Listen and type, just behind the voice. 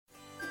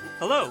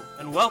Hello,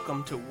 and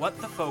welcome to What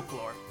the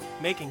Folklore,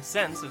 making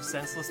sense of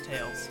senseless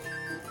tales.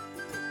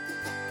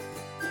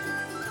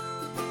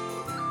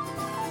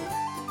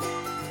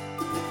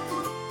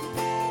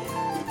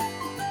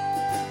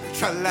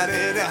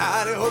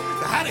 Tra-la-dee-dee-hi-dee-ho,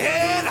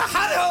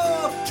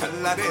 hi-dee-hi-dee-hi-dee-ho,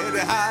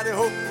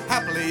 tra-la-dee-dee-hi-dee-ho,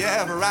 happily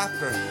ever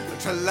after.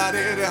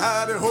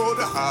 Tra-la-dee-dee-hi-dee-ho,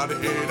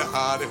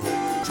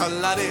 hi-dee-hi-dee-ho,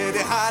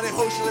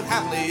 tra-la-dee-dee-hi-dee-ho, she lived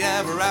happily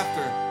ever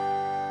after.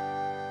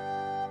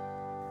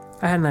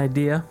 I had an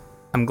idea.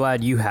 I'm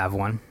glad you have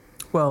one.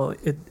 Well,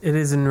 it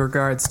is in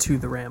regards to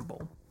the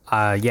ramble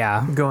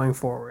Yeah. going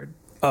forward.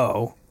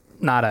 Oh,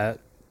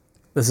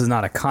 this is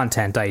not a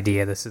content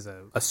idea. This is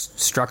a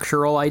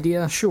structural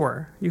idea.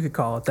 Sure, you could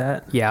call it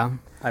that. Yeah,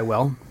 I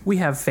will. We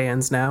have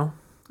fans now.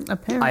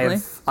 Apparently.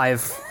 I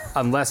have,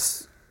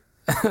 unless,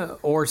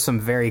 or some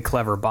very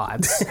clever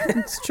bots.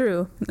 It's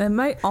true. It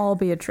might all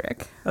be a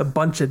trick. A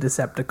bunch of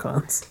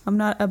Decepticons. I'm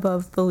not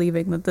above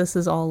believing that this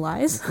is all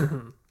lies.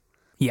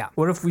 Yeah.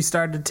 What if we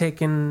started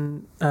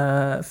taking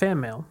fan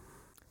mail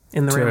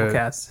in the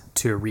Ramblecast?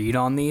 To read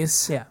on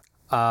these? Yeah.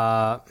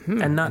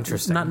 And not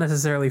interesting. not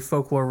necessarily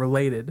folklore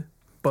related,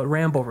 but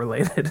ramble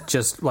related.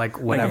 Just like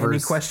Like whatever.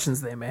 any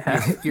questions they may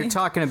have. You're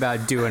talking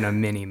about doing a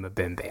mini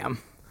Mabim Bam.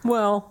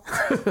 Well,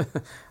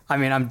 I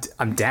mean,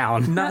 I'm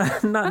down.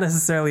 not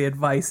necessarily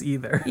advice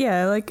either.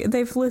 Yeah, like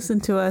they've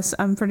listened to us,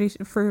 I'm pretty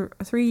for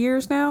 3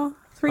 years now.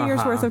 3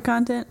 years worth of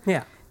content.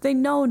 Yeah, They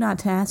know not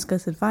to ask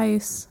us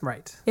advice.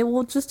 right. It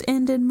will just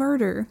end in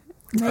murder.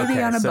 Maybe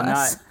Okay, on a so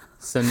bus.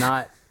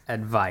 not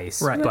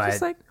advice, Right. But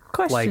just like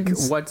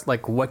questions.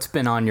 what's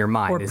been on your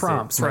mind? Or Is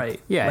prompts, it, like,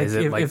 right. Yeah, Like is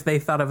it if they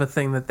thought of a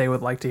thing that they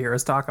would like to hear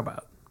us talk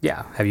about.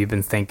 yeah? Have you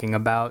been thinking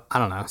about, I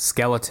don't know,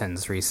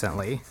 skeletons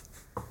recently?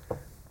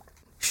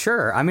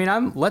 Sure. I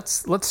mean,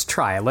 let's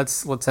try it.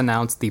 Let's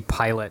announce the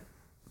pilot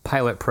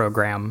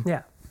program.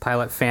 Yeah.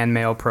 Pilot fan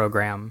mail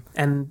program.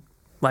 And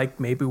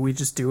like maybe we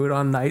just do it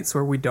on nights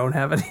where we don't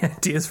have any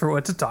ideas for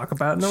what to talk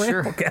about in the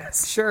Sure.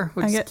 Ramblecast. Sure.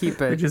 We'll I just get- keep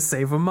We it. just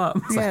save them up.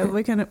 Yeah,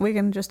 we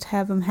can just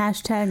have them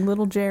hashtag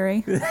little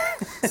Jerry.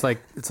 It's like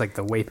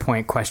the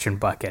Waypoint question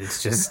bucket.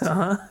 It's just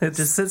It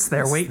just sits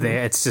there waiting.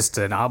 it's just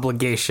an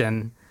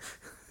obligation.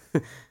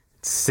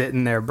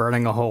 Sitting there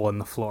burning a hole in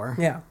the floor.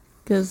 Yeah.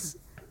 Because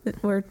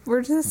we're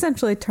just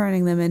essentially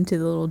turning them into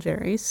the little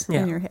Jerrys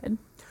Yeah. in your head.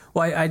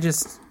 Well,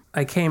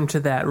 I came to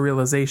that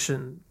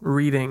realization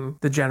reading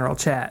the general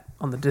chat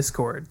on the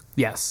Discord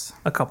Yes.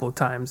 a couple of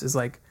times is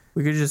like,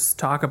 we could just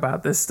talk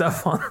about this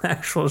stuff on the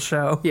actual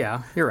show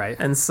Yeah, you're right.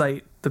 and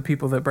cite the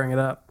people that bring it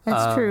up.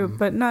 That's true,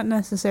 but not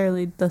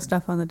necessarily the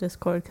stuff on the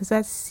Discord, because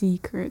that's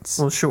secrets.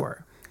 Well,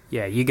 sure.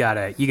 Yeah, you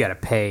gotta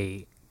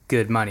pay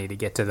good money to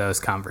get to those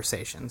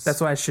conversations. That's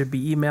why it should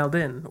be emailed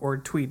in or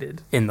tweeted.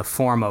 in the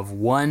form of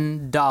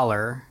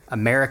 $1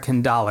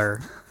 American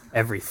dollar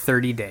every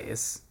 30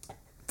 days.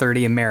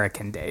 30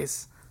 American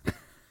days.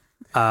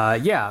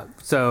 Yeah,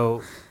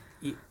 so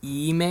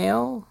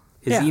email?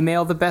 Is Yeah.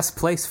 email the best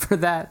place for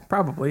that?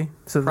 Probably.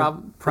 So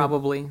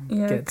Probably.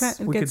 Yeah, gets-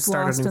 it we could gets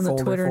start a lost new in the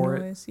folder Twitter for it.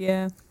 noise.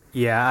 Yeah.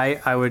 Yeah,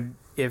 I would,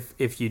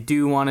 if you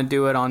do want to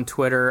do it on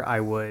Twitter, I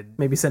would,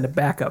 maybe send a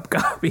backup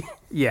copy.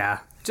 yeah.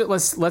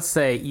 Let's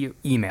say you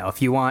email.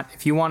 If you want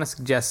to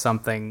suggest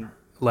something,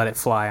 let it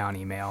fly on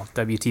email,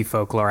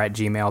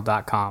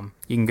 wtfolklore@gmail.com.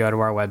 You can go to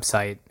our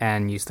website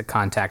and use the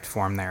contact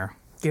form there.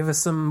 Give us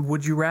some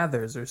would you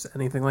rathers or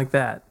anything like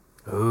that.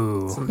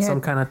 Ooh. Yeah.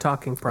 Some kind of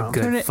talking prompt.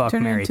 Good. Fuck,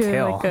 turn marry, into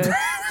kill.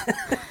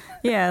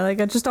 Like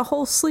just a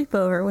whole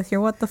sleepover with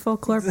your What the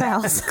Folklore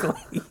pals.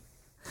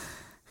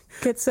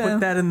 Get Put some.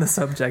 that in the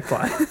subject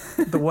line.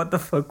 The What the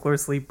Folklore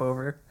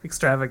Sleepover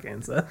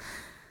Extravaganza.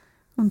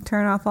 We'll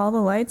turn off all the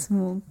lights and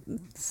we'll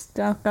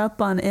stock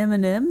up on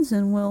M&Ms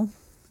and we'll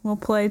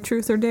play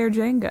Truth or Dare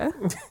Jenga,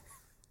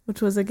 which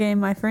was a game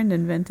my friend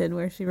invented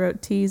where she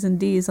wrote T's and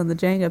D's on the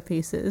Jenga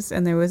pieces,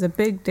 and there was a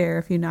big dare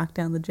if you knocked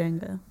down the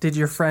Jenga. Did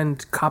your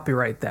friend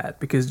copyright that?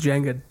 Because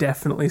Jenga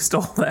definitely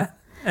stole that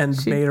and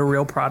made a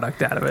real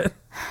product out of it.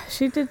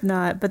 She did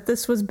not, but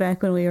this was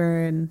back when we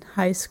were in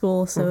high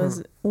school, so it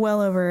was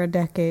well over a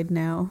decade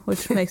now,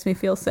 which makes me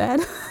feel sad.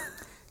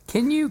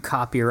 Can you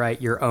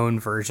copyright your own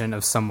version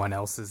of someone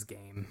else's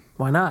game?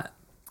 Why not?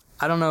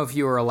 I don't know if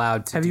you were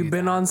allowed to. Have you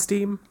been that. on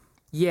Steam?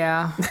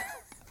 Yeah.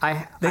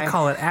 They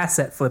call it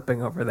asset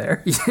flipping over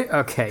there.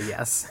 Okay,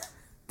 yes.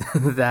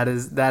 that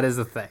is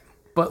a thing.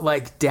 But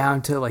like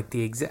down to like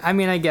the I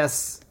mean, I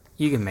guess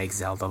you can make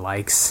Zelda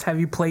likes. Have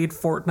you played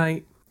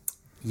Fortnite?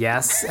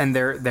 Yes, and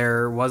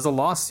there was a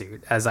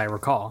lawsuit, as I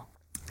recall.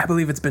 I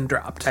believe it's been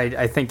dropped.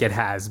 I think it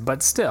has,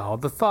 but still,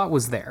 the thought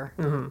was there.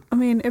 I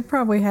mean, it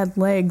probably had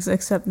legs,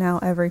 except now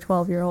every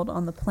 12-year-old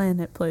on the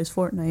planet plays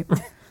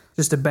Fortnite.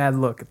 Just a bad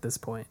look at this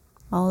point.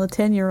 All the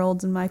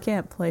 10-year-olds in my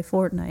camp play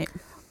Fortnite.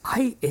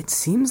 It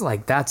seems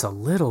like that's a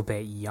little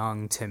bit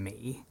young to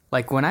me.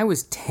 Like when I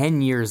was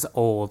 10 years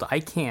old, I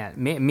can't,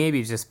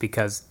 maybe just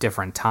because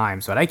different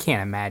times, but I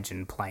can't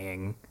imagine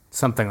playing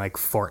something like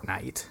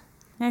Fortnite.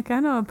 Heck, I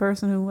know a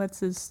person who lets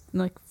his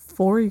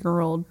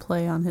 4-year-old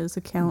play on his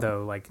account.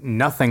 Though like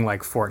nothing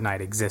like Fortnite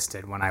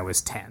existed when I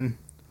was 10.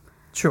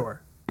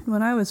 Sure.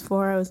 When I was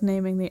 4, I was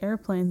naming the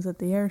airplanes at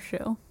the air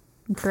show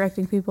and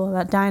correcting people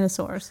about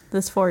dinosaurs.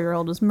 This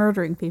 4-year-old was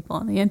murdering people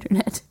on the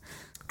internet.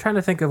 I'm trying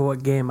to think of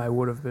what game I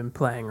would have been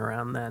playing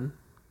around then.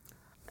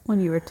 When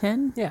you were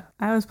 10? Yeah.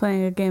 I was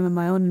playing a game of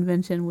my own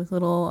invention with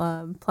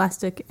little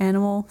plastic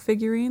animal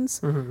figurines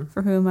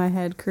for whom I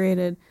had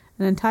created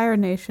an entire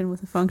nation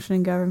with a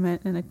functioning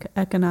government and an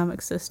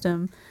economic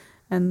system.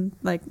 And,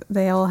 like,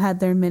 they all had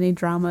their mini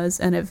dramas,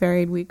 and it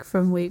varied week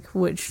from week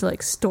which,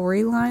 like,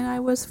 storyline I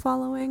was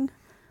following.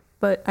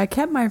 But I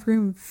kept my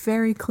room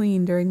very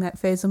clean during that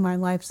phase of my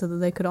life so that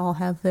they could all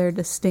have their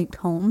distinct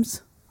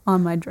homes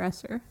on my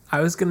dresser.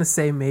 I was going to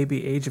say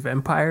maybe Age of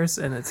Empires,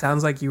 and it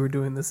sounds like you were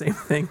doing the same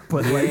thing,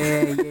 but like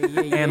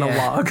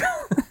analog.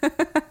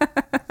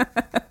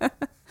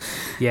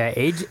 Yeah,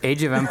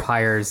 Age of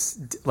Empires,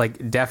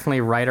 like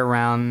definitely right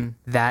around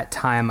that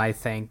time, I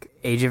think.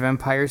 Age of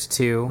Empires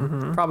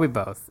 2, probably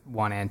both,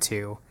 1 and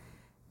 2.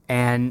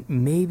 And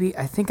maybe,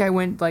 I think I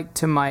went like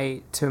to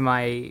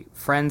my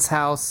friend's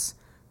house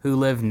who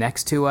lived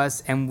next to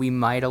us, and we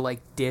might have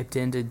like dipped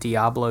into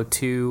Diablo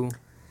 2.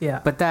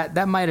 Yeah. But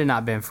that might have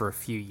not been for a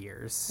few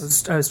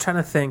years. I was trying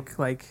to think,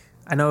 like,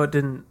 I know it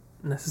didn't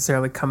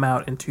necessarily come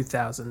out in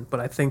 2000, but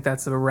I think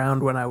that's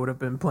around when I would have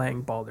been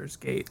playing Baldur's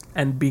Gate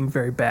and being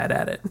very bad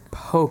at it.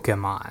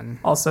 Pokemon.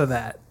 Also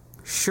that.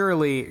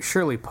 Surely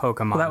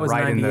Pokemon. Well, that was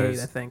right 98, in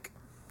those. I think.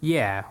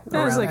 Yeah.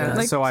 That was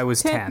like so I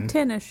was 10.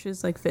 10-ish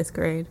is like 5th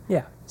grade.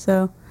 Yeah.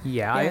 So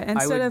Yeah.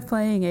 instead of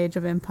playing Age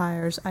of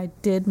Empires, I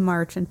did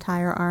march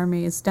entire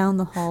armies down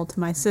the hall to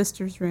my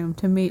sister's room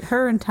to meet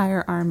her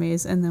entire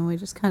armies, and then we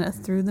just kind of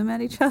threw them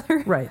at each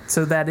other. Right.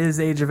 So that is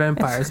Age of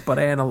Empires, but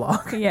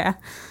analog. Yeah.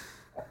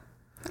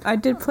 I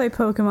did play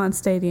Pokemon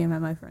Stadium at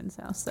my friend's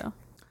house, though.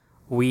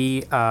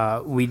 We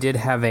did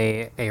have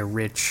a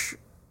rich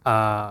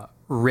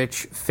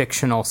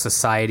fictional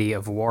society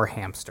of war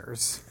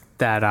hamsters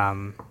that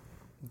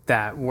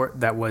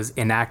was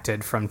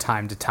enacted from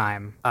time to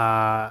time.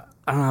 I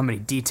don't know how many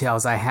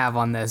details I have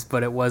on this,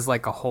 but it was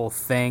like a whole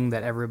thing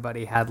that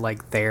everybody had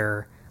like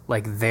their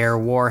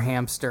war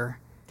hamster.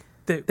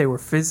 They were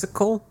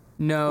physical?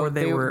 No, or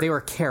they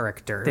were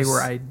characters. They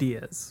were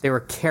ideas. They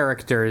were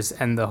characters,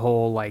 and the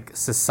whole like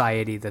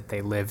society that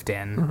they lived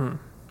in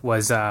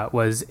was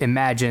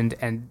imagined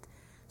and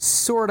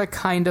sort of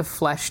kind of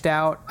fleshed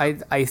out.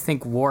 I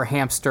think War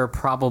Hamster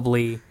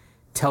probably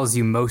tells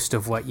you most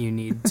of what you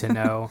need to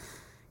know.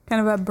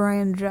 Kind of a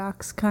Brian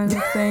Jocks kind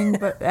of thing,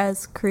 but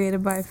as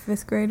created by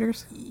 5th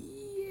graders.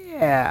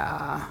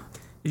 Yeah.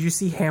 Did you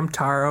see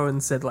Hamtaro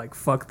and said, like,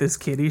 fuck this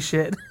kitty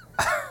shit?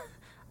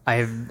 I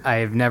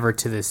have never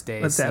to this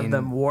day Let's seen have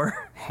them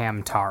war.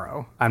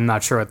 Hamtaro. I'm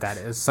not sure what that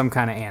is. Some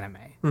kind of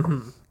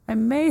anime. I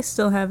may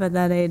still have at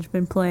that age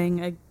been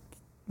playing a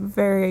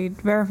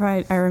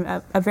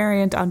a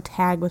variant on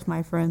tag with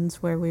my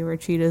friends where we were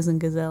cheetahs and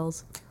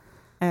gazelles,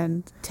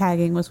 and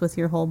tagging was with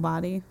your whole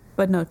body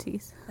but no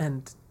teeth.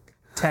 And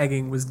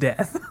tagging was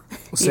death.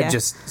 So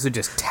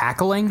just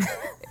tackling?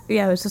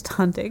 Yeah, it was just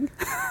hunting.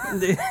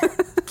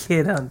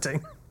 Kid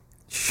hunting.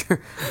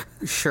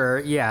 Sure.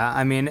 Yeah.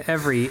 I mean,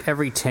 every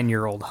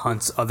 10-year-old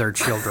hunts other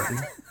children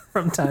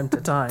from time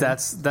to time.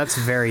 That's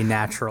very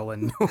natural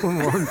and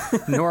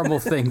normal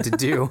thing to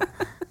do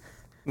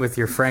with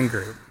your friend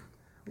group.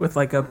 With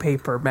like a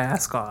paper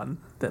mask on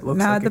that looks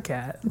like a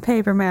cat. The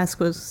paper mask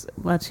was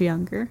much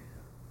younger.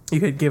 You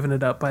had given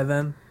it up by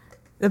then?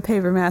 The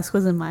paper mask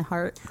was in my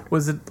heart.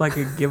 Was it like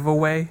a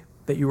giveaway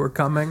that you were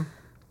coming?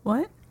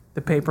 What?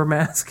 The paper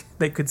mask?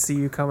 They could see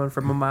you coming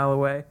from a mile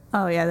away?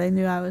 Oh, yeah, they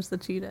knew I was the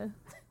cheetah.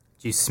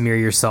 Did you smear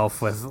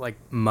yourself with, like,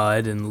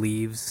 mud and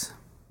leaves?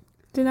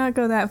 Did not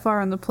go that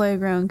far on the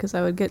playground because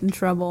I would get in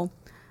trouble.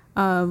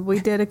 We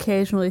did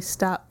occasionally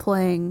stop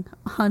playing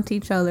hunt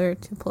each other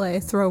to play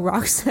throw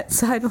rocks at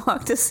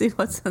sidewalk to see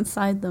what's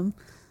inside them.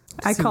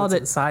 I called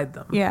it inside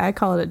them. Yeah, I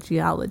called it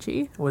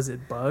geology. Was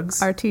it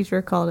bugs? Our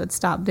teacher called it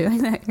stop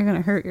doing that. You're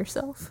gonna hurt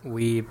yourself.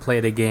 We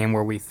played a game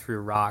where we threw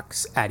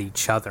rocks at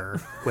each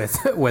other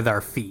with our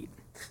feet.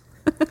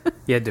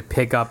 You had to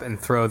pick up and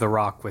throw the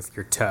rock with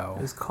your toe.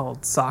 It was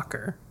called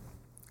soccer.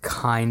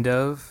 Kind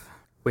of.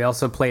 We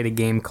also played a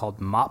game called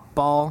Mop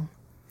Ball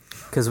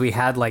because we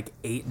had like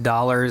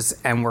 $8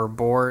 and we're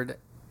bored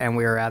and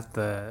we were at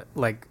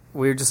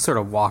we were just sort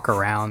of walk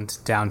around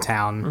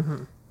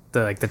downtown,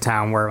 the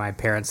town where my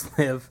parents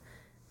live,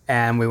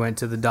 and we went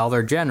to the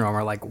Dollar General and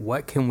we're like,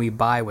 what can we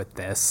buy with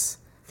this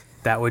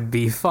that would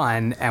be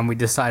fun? And we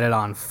decided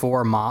on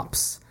 4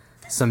 mops,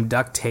 some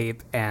duct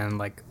tape, and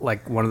like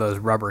one of those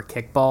rubber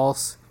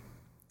kickballs.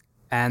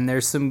 And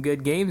there's some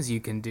good games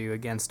you can do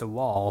against a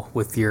wall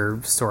with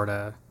your sort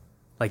of,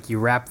 like, you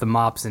wrap the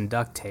mops in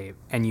duct tape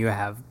and you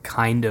have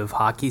kind of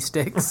hockey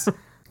sticks.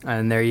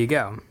 And there you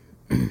go.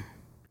 You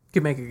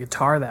could make a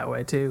guitar that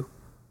way too.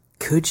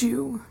 Could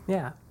you?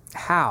 Yeah.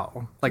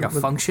 How? Like a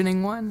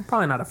functioning one?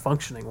 Probably not a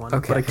functioning one,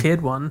 Okay. but a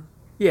kid one.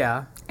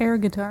 Yeah. Air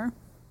guitar,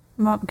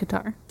 mop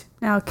guitar.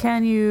 Now,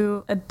 can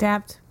you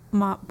adapt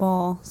Mop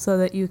Ball so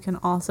that you can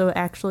also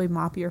actually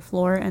mop your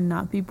floor and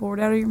not be bored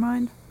out of your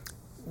mind?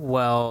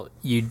 Well,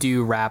 you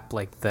do wrap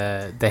like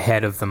the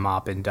head of the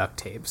mop in duct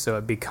tape, so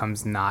it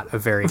becomes not a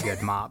very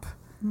good mop.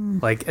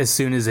 Like as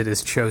soon as it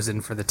is chosen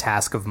for the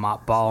task of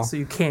mop ball, So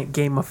you can't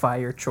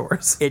gamify your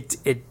chores.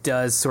 it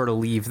does sort of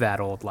leave that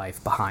old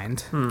life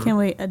behind. Can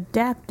we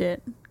adapt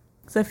it?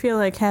 Because I feel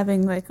like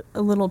having like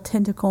a little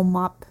tentacle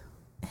mop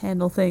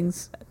handle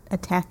things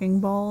attacking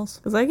balls.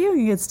 Because like you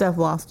can get stuff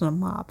lost in a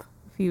mop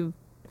if you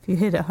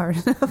hit it hard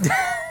enough.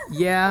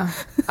 Yeah,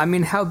 I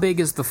mean, how big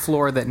is the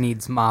floor that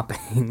needs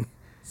mopping?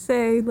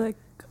 Say like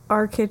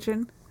our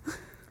kitchen.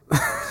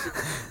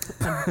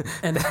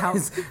 And how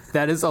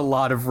That is a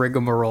lot of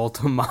rigmarole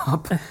to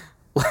mop.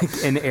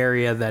 Like an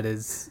area that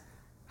is,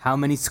 how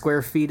many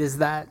square feet is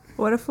that?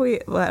 What if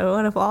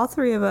all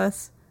three of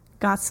us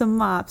got some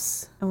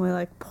mops and we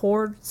like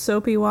poured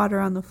soapy water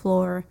on the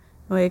floor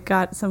and we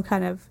got some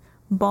kind of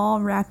ball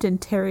wrapped in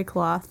terry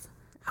cloth?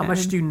 how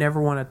much do you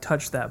never want to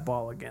touch that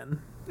ball again?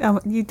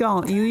 You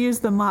don't. You use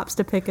the mops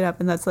to pick it up,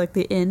 and that's like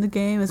the end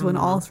game is when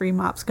all three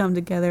mops come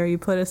together. You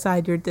put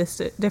aside your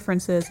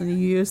differences, and you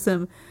use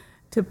them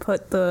to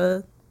put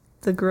the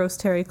gross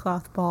terry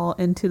cloth ball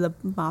into the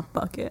mop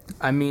bucket.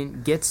 I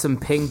mean, get some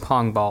ping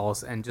pong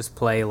balls and just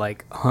play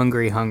like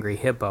Hungry Hungry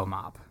Hippo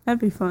Mop. That'd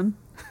be fun.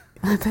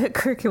 I bet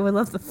Cricket would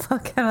love the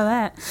fuck out of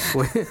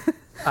that.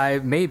 I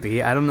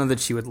don't know that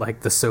she would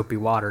like the soapy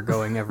water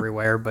going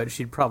everywhere, but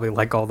she'd probably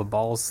like all the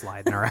balls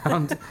sliding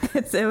around.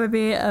 It would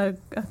be a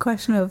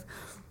question of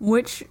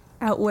which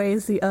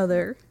outweighs the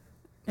other.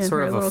 in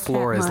Sort her of a little cat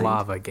floor is mind.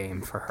 lava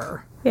game for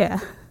her. Yeah.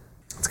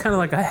 It's kind of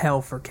like a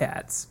hell for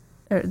cats,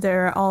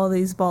 There are all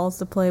these balls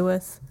to play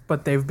with.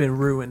 but they've been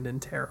ruined and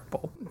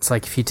terrible. It's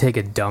like if you take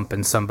a dump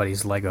in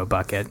somebody's Lego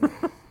bucket.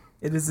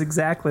 It is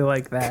exactly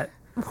like that.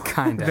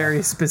 Kind of.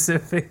 Very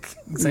specific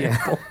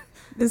example.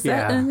 Is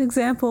that Yeah. an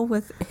example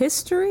with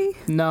history?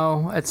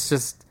 No, it's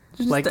just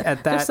like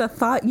at Just a that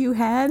thought you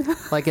had?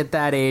 like at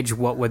that age,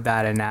 what would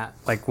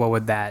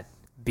that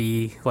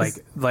be?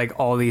 Like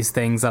all these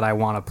things that I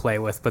want to play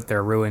with, but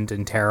they're ruined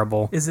and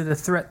terrible. Is it a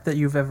threat that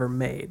you've ever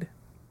made?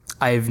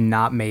 I've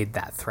not made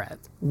that threat.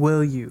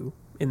 Will you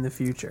in the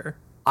future?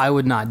 I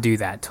would not do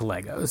that to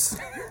Legos.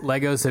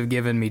 Legos have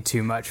given me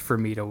too much for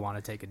me to want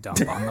to take a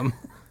dump on them.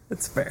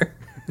 That's fair.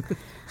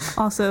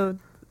 Also,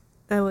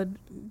 that would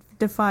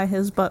defy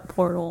his butt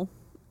portal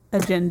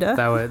agenda.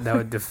 That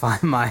would define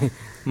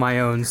my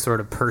own sort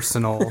of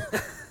personal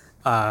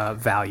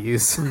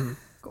values.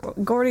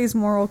 Gordy's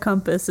moral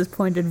compass is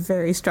pointed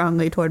very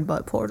strongly toward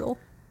butt portal.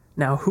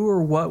 Now, who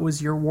or what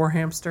was your war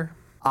hamster?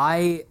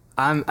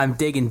 I'm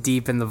digging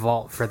deep in the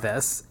vault for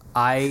this.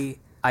 I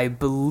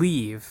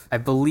believe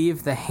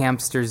the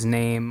hamster's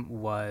name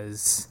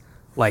was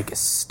like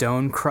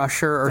Stone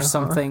Crusher or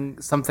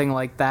something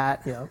like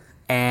that. Yeah.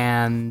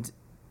 And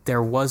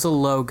there was a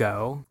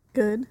logo,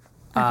 Good.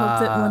 I hope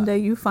that one day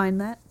you find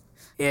that.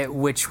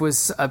 which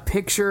was a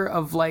picture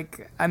of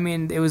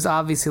it was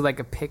obviously like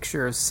a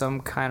picture of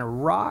some kind of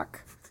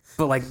rock,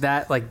 but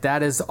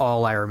that is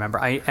all I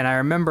remember. I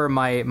remember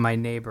my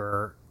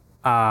neighbor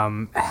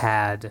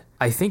had,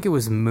 I think it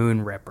was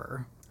Moon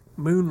Ripper.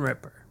 Moon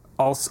Ripper.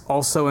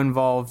 Also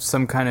involved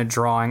some kind of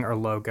drawing or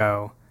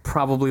logo.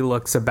 Probably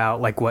looks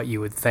about like what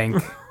you would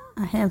think.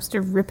 A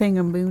hamster ripping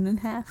a moon in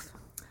half.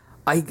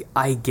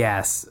 I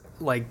guess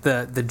like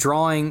the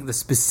drawing, the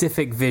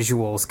specific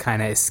visuals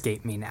kind of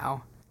escape me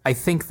now. I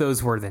think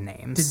those were the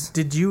names.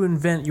 Did you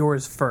invent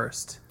yours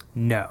first?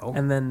 No.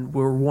 And then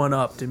were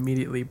one-upped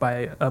immediately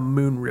by a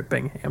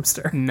moon-ripping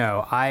hamster?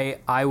 No,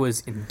 I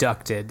was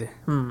inducted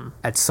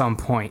at some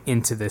point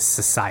into this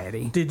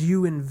society. Did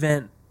you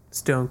invent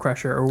Stone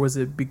Crusher, or was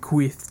it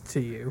bequeathed to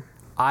you?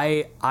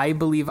 I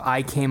believe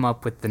I came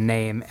up with the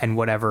name and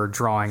whatever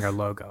drawing or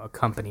logo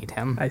accompanied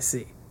him. I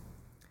see.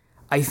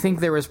 I think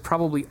there was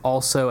probably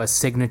also a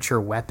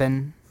signature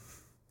weapon.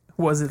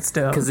 Was it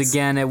Stones? Because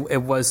again,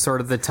 it was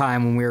sort of the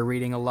time when we were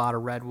reading a lot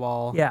of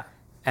Redwall. Yeah.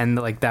 And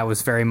like that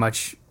was very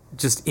much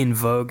just in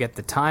vogue at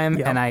the time.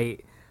 Yep. And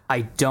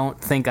I don't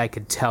think I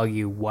could tell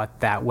you what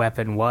that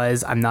weapon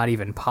was. I'm not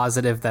even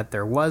positive that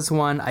there was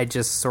one. I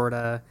just sort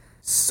of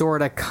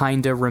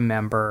kind of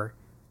remember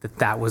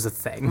that was a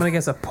thing. I'm going to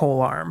guess a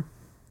pole arm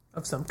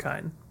of some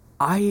kind.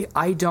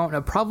 I don't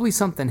know. Probably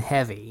something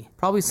heavy.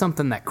 Probably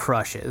something that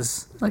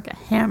crushes. Like a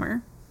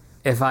hammer.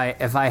 If I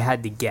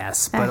had to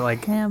guess, but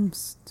like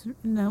Hamster.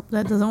 No,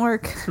 that doesn't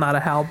work. Not a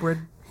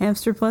halberd.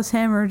 Hamster plus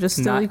hammer just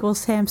still Not-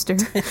 equals hamster.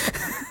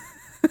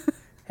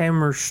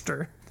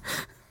 Hammerster.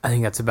 I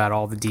think that's about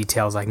all the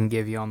details I can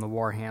give you on the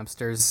war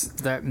hamsters.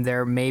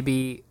 There may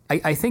be...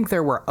 I think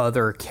there were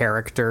other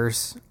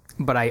characters,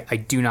 but I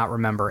do not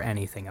remember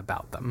anything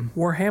about them.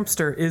 War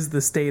Hamster is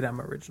the state I'm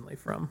originally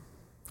from.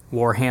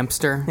 War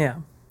hamster? Yeah.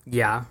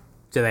 Yeah.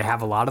 Do they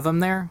have a lot of them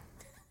there?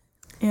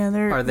 Yeah,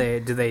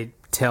 Do they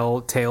tell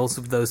tales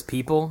of those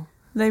people?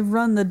 they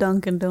run the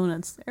Dunkin'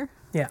 Donuts there.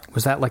 Yeah.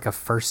 Was that like a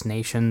First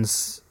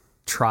Nations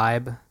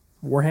tribe?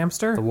 War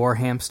Hamster? The war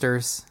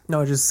hamsters?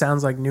 No, it just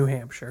sounds like New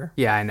Hampshire.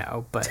 Yeah, I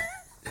know, but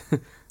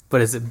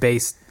but is it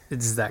based?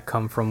 Does that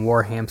come from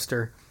war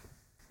hamster?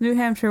 New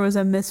Hampshire was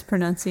a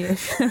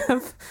mispronunciation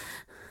of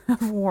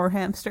of war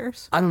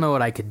hamsters. I don't know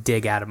what I could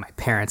dig out of my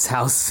parents'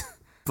 house,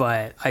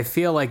 but I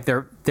feel like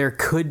there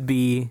could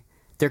be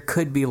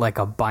like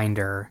a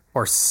binder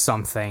or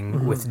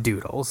something with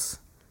doodles.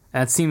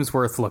 That seems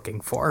worth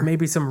looking for.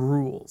 Maybe some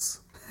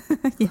rules.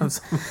 Of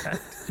some kind.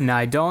 No,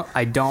 I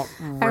don't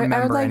remember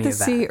I would like any to of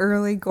that. see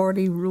early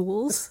Gordy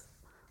rules,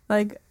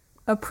 like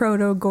a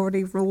proto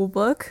Gordy rule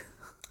book.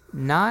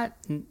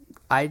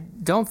 I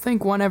don't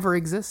think one ever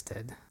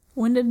existed.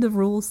 When did the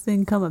rules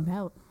thing come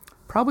about?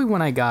 Probably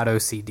when I got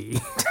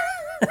OCD.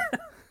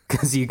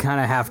 Because you kind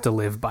of have to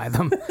live by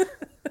them.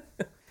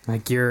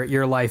 Like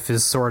your life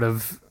is sort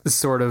of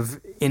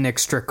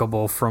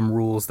inextricable from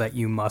rules that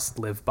you must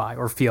live by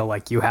or feel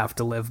like you have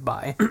to live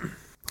by.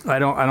 I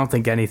don't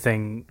think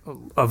anything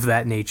of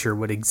that nature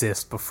would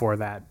exist before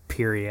that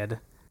period.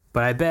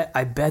 But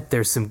I bet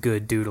there's some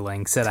good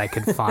doodlings that I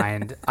could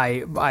find.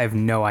 I have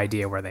no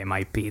idea where they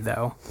might be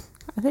though.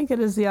 I think it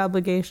is the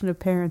obligation of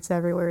parents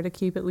everywhere to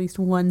keep at least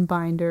one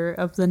binder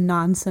of the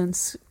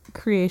nonsense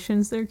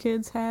creations their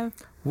kids have.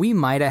 We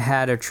might have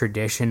had a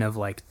tradition of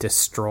like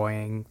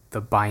destroying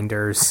the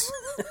binders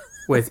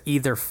with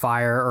either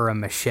fire or a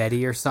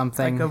machete or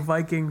something. Like a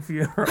Viking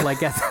funeral.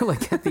 like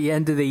at the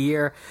end of the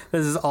year.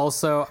 This is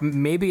also,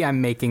 maybe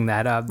I'm making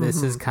that up.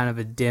 This is kind of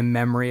a dim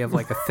memory of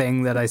like a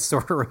thing that I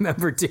sort of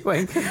remember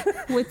doing.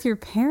 With your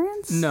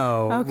parents?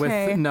 No,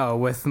 Okay.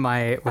 with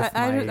my.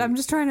 I'm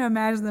just trying to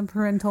imagine the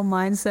parental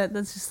mindset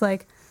that's just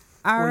like,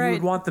 all Well, you right,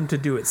 would want them to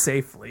do it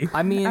safely.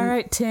 I mean, all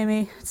right,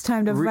 Timmy, it's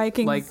time to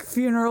Viking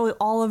funeral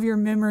all of your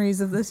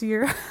memories of this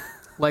year.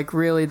 like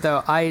really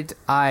though,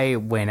 I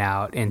went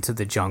out into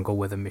the jungle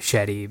with a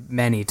machete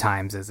many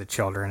times as a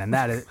children, and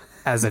that is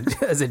as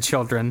a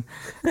child,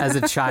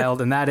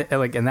 and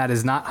that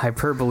is not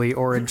hyperbole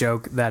or a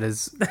joke. That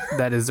is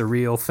a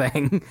real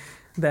thing.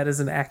 That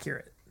is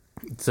inaccurate.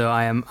 So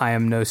I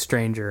am no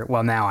stranger.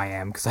 Well, now I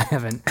am because I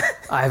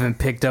haven't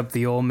picked up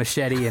the old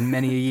machete in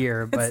many a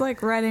year. But It's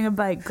like riding a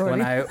bike,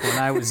 Gordy. when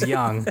I was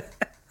young,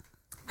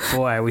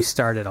 boy, we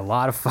started a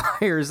lot of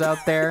fires out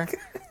there.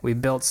 We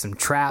built some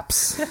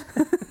traps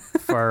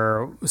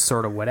for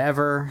sort of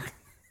whatever.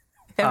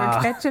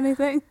 Ever catch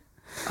anything?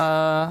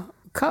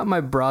 Caught my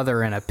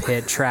brother in a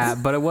pit trap,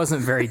 but it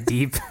wasn't very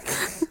deep.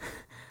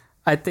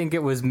 I think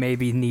it was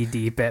maybe knee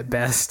deep at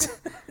best.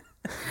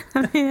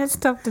 I mean, it's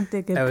tough to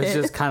dig a It was pit.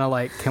 just kind of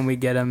like, can we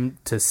get him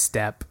to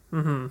step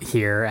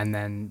here? And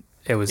then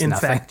it was In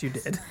nothing. fact, you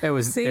did. It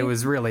was See?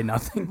 really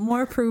nothing.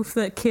 More proof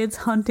that kids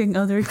hunting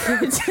other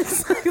kids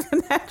is like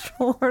the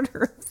natural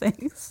order of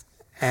things.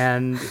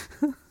 And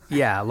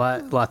yeah,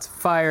 lots of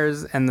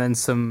fires, and then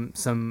some.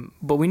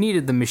 But we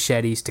needed the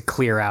machetes to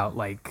clear out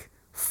like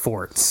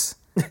forts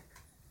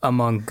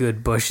among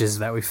good bushes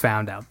that we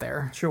found out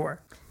there.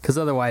 Sure. Because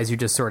otherwise, you're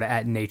just sort of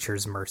at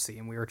nature's mercy,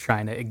 and we were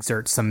trying to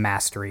exert some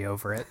mastery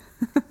over it.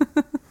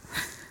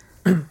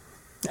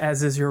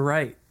 As is your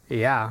right.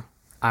 Yeah,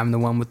 I'm the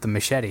one with the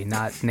machete,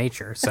 not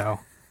nature. So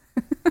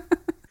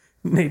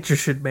Nature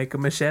should make a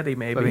machete,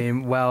 maybe. I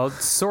mean, well,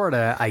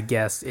 sorta. I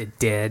guess it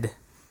did.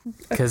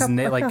 Because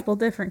A couple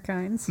different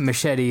kinds.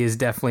 machete is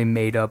definitely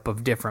made up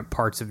of different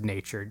parts of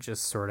nature,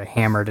 just sort of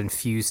hammered and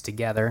fused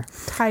together.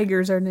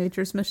 Tigers are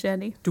nature's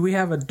machete. Do we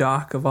have a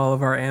doc of all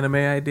of our anime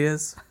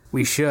ideas?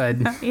 We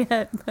should. Not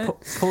yet,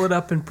 but Pull it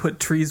up and put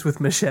trees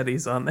with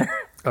machetes on there.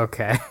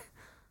 Okay.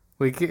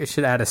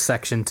 Should add a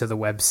section to the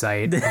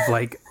website of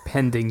like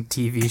pending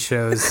TV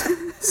shows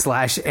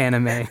 /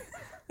 anime.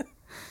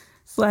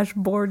 /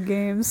 board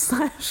games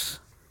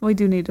 / We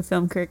do need to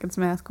film Cricket's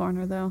Math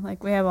Corner, though.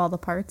 Like, we have all the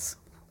parts.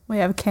 We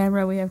have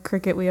camera, we have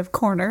Cricket, we have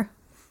corner.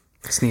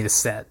 Just need a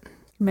set.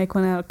 Make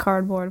one out of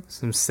cardboard.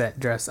 Some set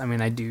dress. I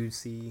mean,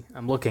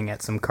 I'm looking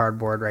at some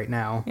cardboard right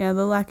now. Yeah,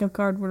 the lack of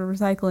cardboard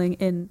recycling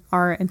in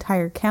our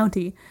entire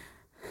county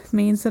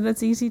means that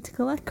it's easy to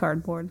collect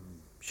cardboard.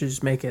 Should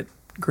just make it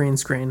green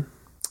screen.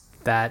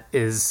 That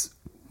is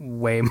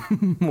way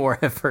more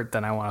effort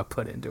than I want to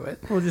put into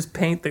it. We'll just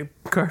paint the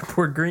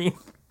cardboard green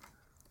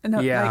No,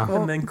 Yeah.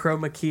 and then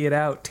chroma key it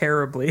out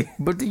terribly.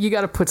 But you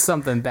got to put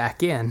something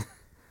back in.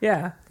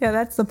 Yeah. yeah,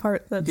 that's the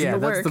part that's Yeah, the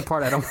that's work. the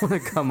part I don't want to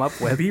come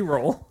up with.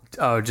 B-roll.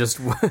 Oh, just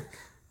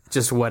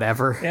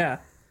whatever. Yeah.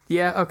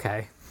 Yeah,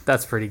 okay.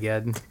 That's pretty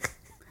good.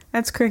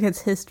 That's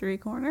Cricket's history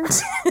corner.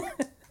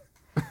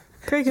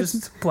 Cricket's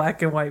Just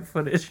black and white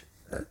footage.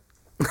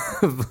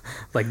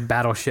 Like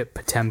Battleship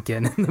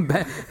Potemkin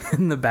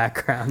in the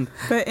background.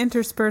 but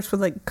interspersed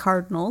with like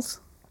cardinals.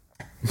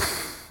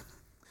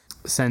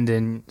 Send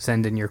in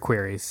your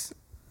queries,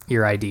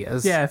 your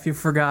ideas. Yeah, if you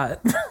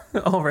forgot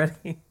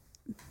already.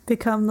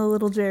 Become the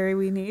little Jerry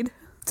we need.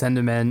 Send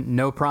them in.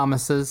 No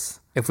promises.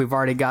 If we've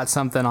already got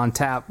something on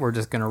tap, we're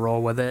just going to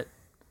roll with it.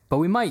 But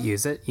we might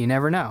use it. You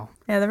never know.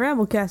 Yeah, the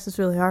Ramblecast is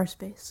really our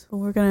space, but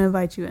we're going to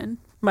invite you in.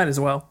 Might as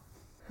well.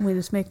 We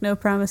just make no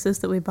promises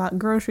that we bought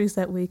groceries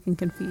that week and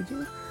can feed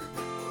you.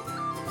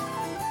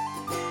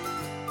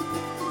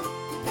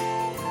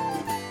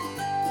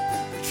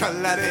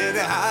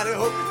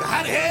 Tra-la-di-di-hi-di-ho,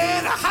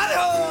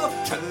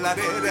 hi-di-hi-di-hi-di-ho.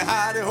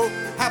 Tra-la-dee-dee-hi-dee-ho,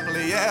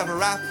 happily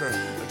ever after.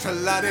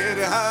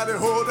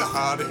 Tra-la-dee-dee-hi-dee-ho,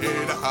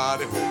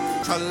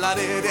 da-ha-dee-dee-hi-dee-ho.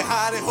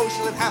 Tra-la-dee-dee-hi-dee-ho,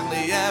 she lived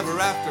happily ever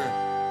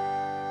after.